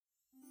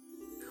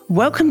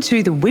Welcome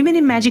to the Women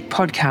in Magic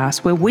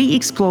podcast, where we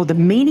explore the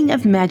meaning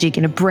of magic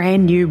in a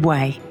brand new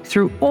way.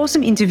 Through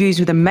awesome interviews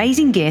with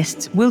amazing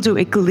guests, we'll do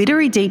a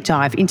glittery deep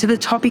dive into the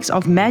topics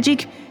of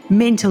magic,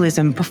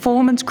 mentalism,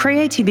 performance,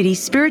 creativity,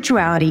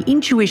 spirituality,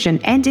 intuition,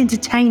 and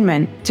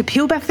entertainment to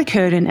peel back the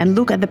curtain and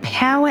look at the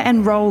power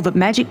and role that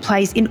magic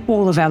plays in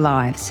all of our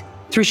lives.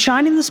 Through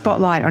shining the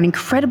spotlight on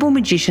incredible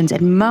magicians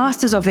and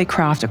masters of their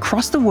craft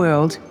across the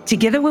world,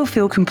 together we'll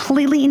feel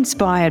completely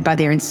inspired by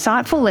their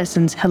insightful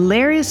lessons,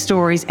 hilarious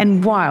stories,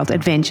 and wild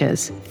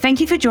adventures. Thank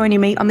you for joining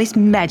me on this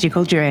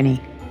magical journey.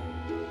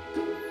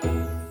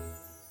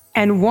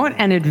 And what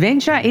an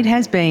adventure it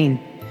has been.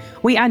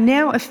 We are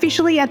now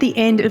officially at the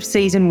end of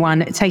season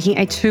 1, taking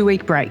a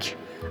 2-week break.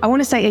 I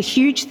want to say a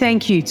huge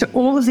thank you to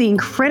all of the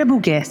incredible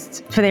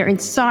guests for their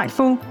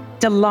insightful,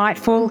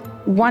 delightful,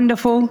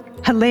 wonderful,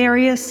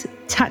 hilarious,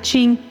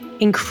 touching,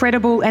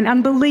 incredible, and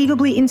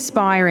unbelievably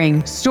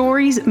inspiring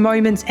stories,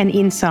 moments, and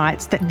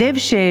insights that they've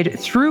shared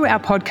through our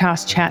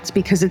podcast chats,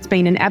 because it's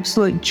been an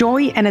absolute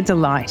joy and a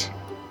delight.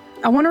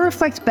 I want to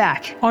reflect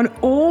back on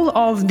all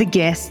of the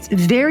guests'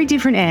 very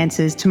different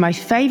answers to my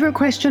favorite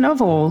question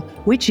of all,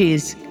 which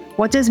is,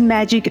 what does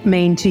magic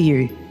mean to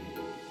you?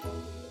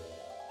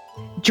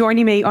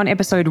 Joining me on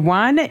episode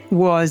 1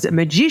 was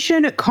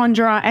magician,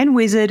 conjurer, and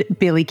wizard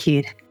Billy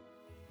Kidd.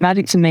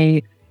 Magic to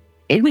me,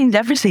 it means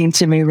everything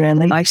to me,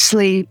 really. I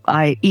sleep,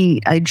 I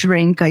eat, I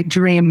drink, I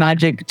dream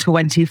magic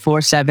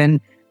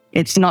 24/7.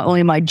 It's not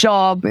only my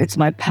job, it's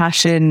my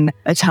passion.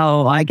 It's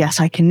how I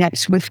guess I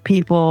connect with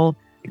people.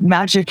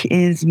 Magic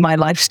is my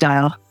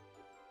lifestyle.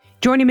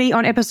 Joining me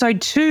on episode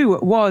 2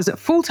 was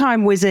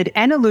full-time wizard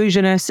and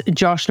illusionist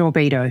Josh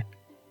Norbito.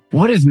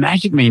 What does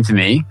magic mean to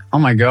me? Oh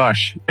my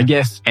gosh, I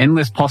guess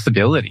endless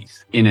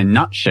possibilities in a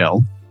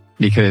nutshell,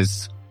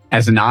 because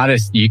as an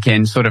artist, you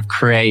can sort of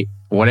create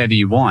whatever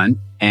you want.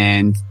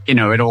 And,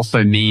 it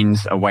also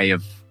means a way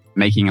of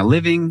making a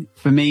living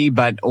for me,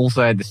 but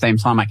also at the same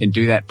time, I can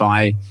do that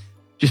by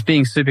just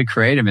being super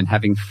creative and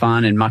having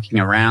fun and mucking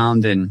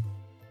around. And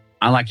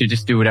I like to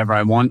just do whatever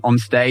I want on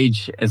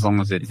stage, as long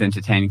as it's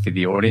entertaining for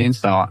the audience.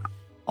 So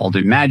I'll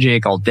do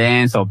magic, I'll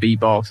dance, I'll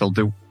beatbox, I'll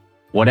do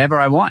whatever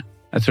I want.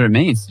 That's what it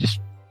means.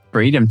 Just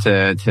freedom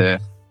to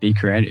be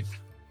creative.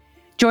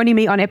 Joining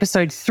me on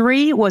episode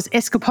 3 was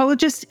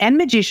escapologist and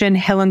magician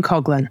Helen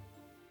Coughlin.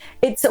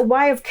 It's a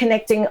way of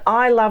connecting.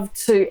 I love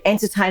to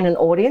entertain an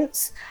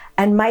audience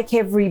and make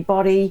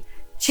everybody,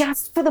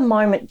 just for the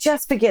moment,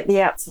 just forget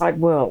the outside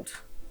world,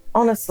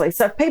 honestly.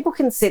 So people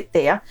can sit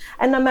there,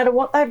 and no matter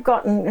what they've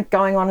got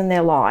going on in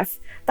their life,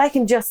 they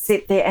can just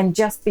sit there and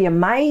just be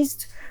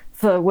amazed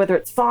for whether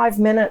it's 5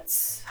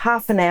 minutes,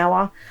 half an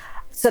hour.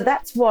 So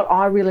that's what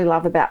I really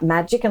love about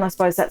magic, and I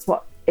suppose that's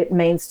what it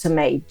means to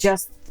me,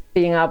 just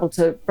being able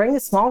to bring a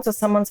smile to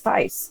someone's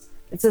face.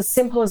 It's as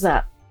simple as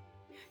that.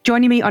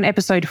 Joining me on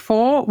episode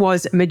 4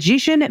 was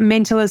magician,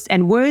 mentalist,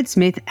 and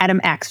wordsmith Adam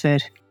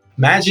Axford.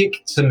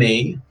 Magic to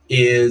me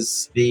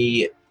is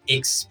the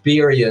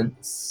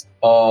experience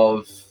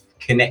of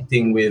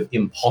connecting with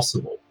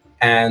impossible.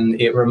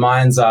 And it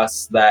reminds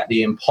us that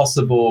the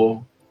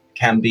impossible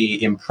can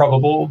be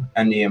improbable,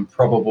 and the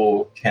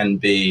improbable can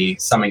be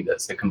something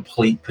that's a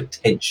complete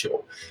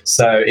potential.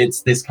 So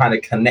it's this kind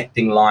of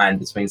connecting line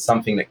between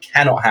something that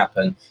cannot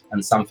happen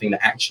and something that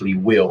actually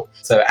will.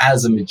 So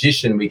as a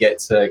magician, we get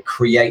to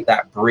create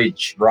that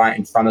bridge right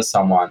in front of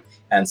someone,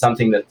 and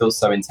something that feels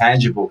so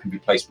intangible can be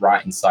placed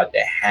right inside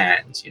their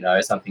hand.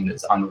 Something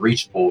that's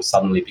unreachable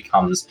suddenly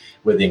becomes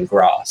within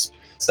grasp.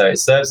 So it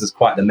serves as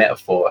quite the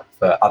metaphor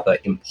for other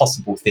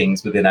impossible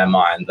things within our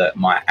mind that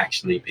might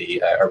actually be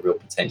a real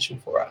potential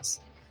for us.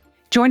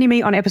 Joining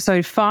me on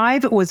episode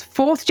 5 was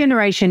 4th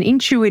generation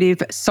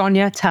intuitive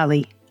Sonia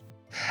Tully.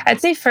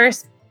 I'd say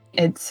first,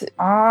 it's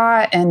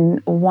awe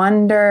and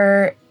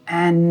wonder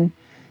and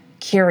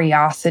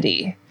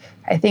curiosity.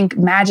 I think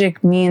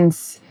magic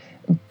means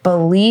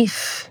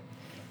belief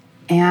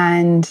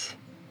and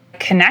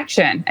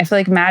connection. I feel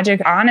like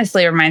magic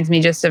honestly reminds me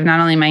just of not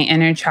only my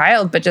inner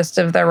child, but just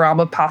of the realm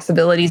of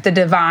possibilities. The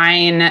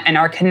divine and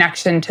our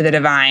connection to the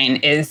divine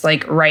is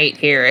like right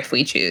here if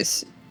we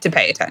choose to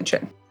pay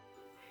attention.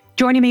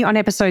 Joining me on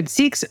episode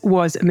 6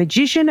 was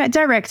magician,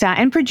 director,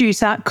 and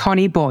producer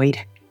Connie Boyd.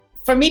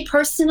 For me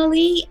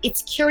personally,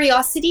 it's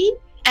curiosity,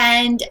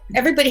 and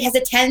everybody has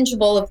a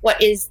tangible of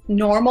what is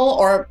normal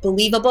or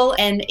believable,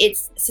 and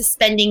it's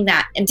suspending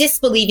that and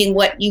disbelieving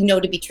what you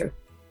know to be true.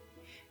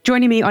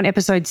 Joining me on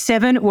episode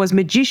 7 was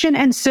magician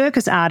and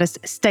circus artist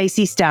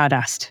Stacey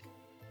Stardust.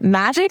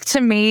 Magic to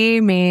me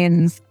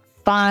means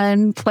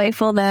fun,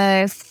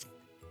 playfulness,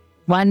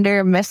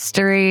 wonder,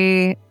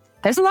 mystery.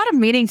 There's a lot of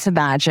meaning to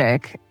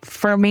magic.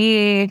 For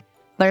me,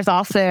 there's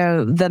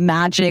also the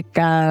magic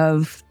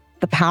of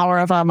the power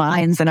of our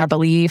minds and our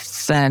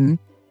beliefs, and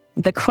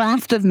the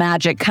craft of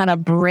magic kind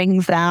of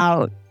brings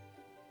out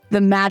the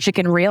magic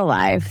in real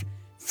life.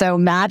 So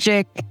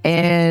magic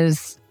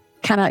is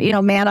kind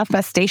of,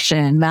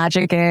 manifestation.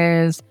 Magic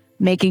is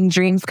making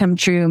dreams come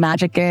true.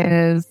 Magic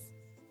is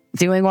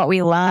doing what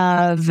we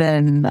love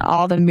and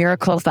all the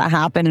miracles that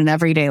happen in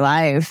everyday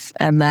life.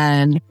 And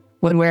then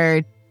when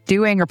we're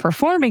doing or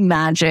performing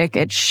magic,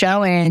 it's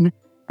showing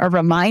or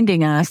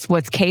reminding us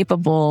what's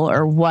capable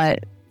or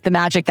what the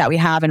magic that we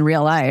have in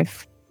real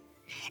life.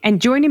 And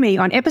joining me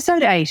on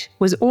episode 8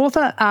 was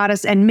author,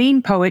 artist, and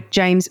meme poet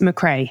James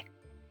McRae.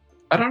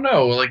 I don't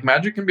know, like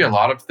magic can be a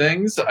lot of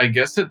things. I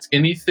guess it's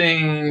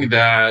anything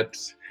that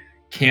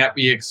can't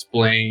be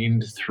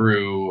explained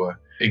through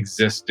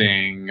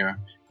existing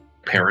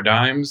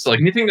paradigms, like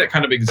anything that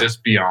kind of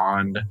exists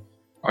beyond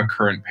a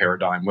current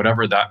paradigm,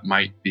 whatever that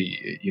might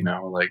be, you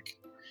know, like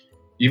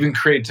even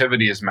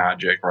creativity is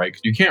magic, right?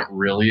 'Cause you can't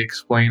really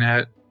explain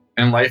it.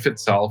 And life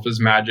itself is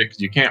magic because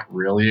you can't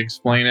really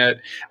explain it.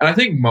 And I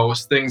think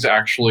most things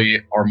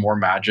actually are more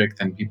magic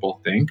than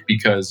people think,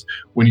 because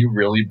when you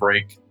really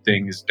break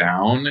things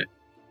down,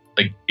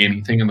 like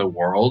anything in the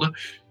world,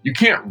 you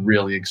can't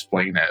really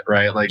explain it,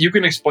 right? Like you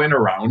can explain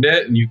around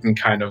it and you can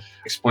kind of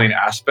explain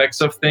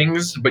aspects of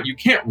things, but you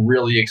can't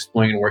really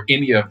explain where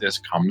any of this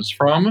comes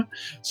from.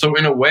 So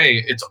in a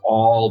way, it's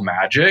all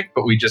magic,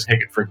 but we just take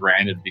it for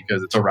granted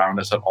because it's around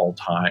us at all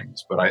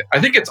times. But I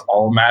think it's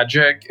all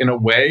magic in a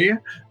way,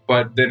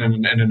 but then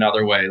in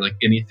another way, like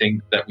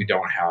anything that we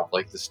don't have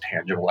like this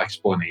tangible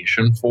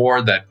explanation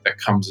for that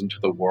comes into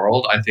the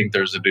world, I think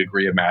there's a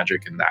degree of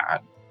magic in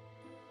that.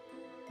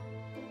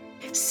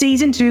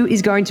 Season 2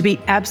 is going to be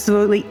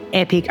absolutely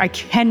epic. I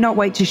cannot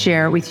wait to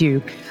share it with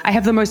you. I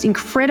have the most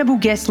incredible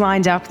guests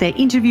lined up. Their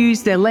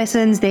interviews, their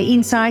lessons, their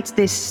insights,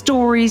 their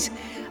stories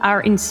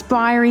are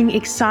inspiring,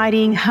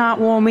 exciting,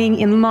 heartwarming,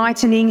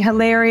 enlightening,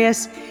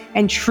 hilarious,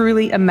 and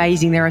truly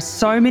amazing. There are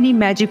so many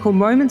magical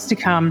moments to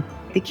come.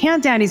 The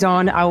countdown is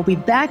on. I will be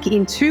back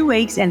in 2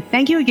 weeks, and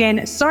thank you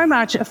again so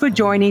much for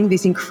joining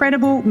this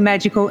incredible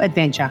magical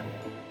adventure.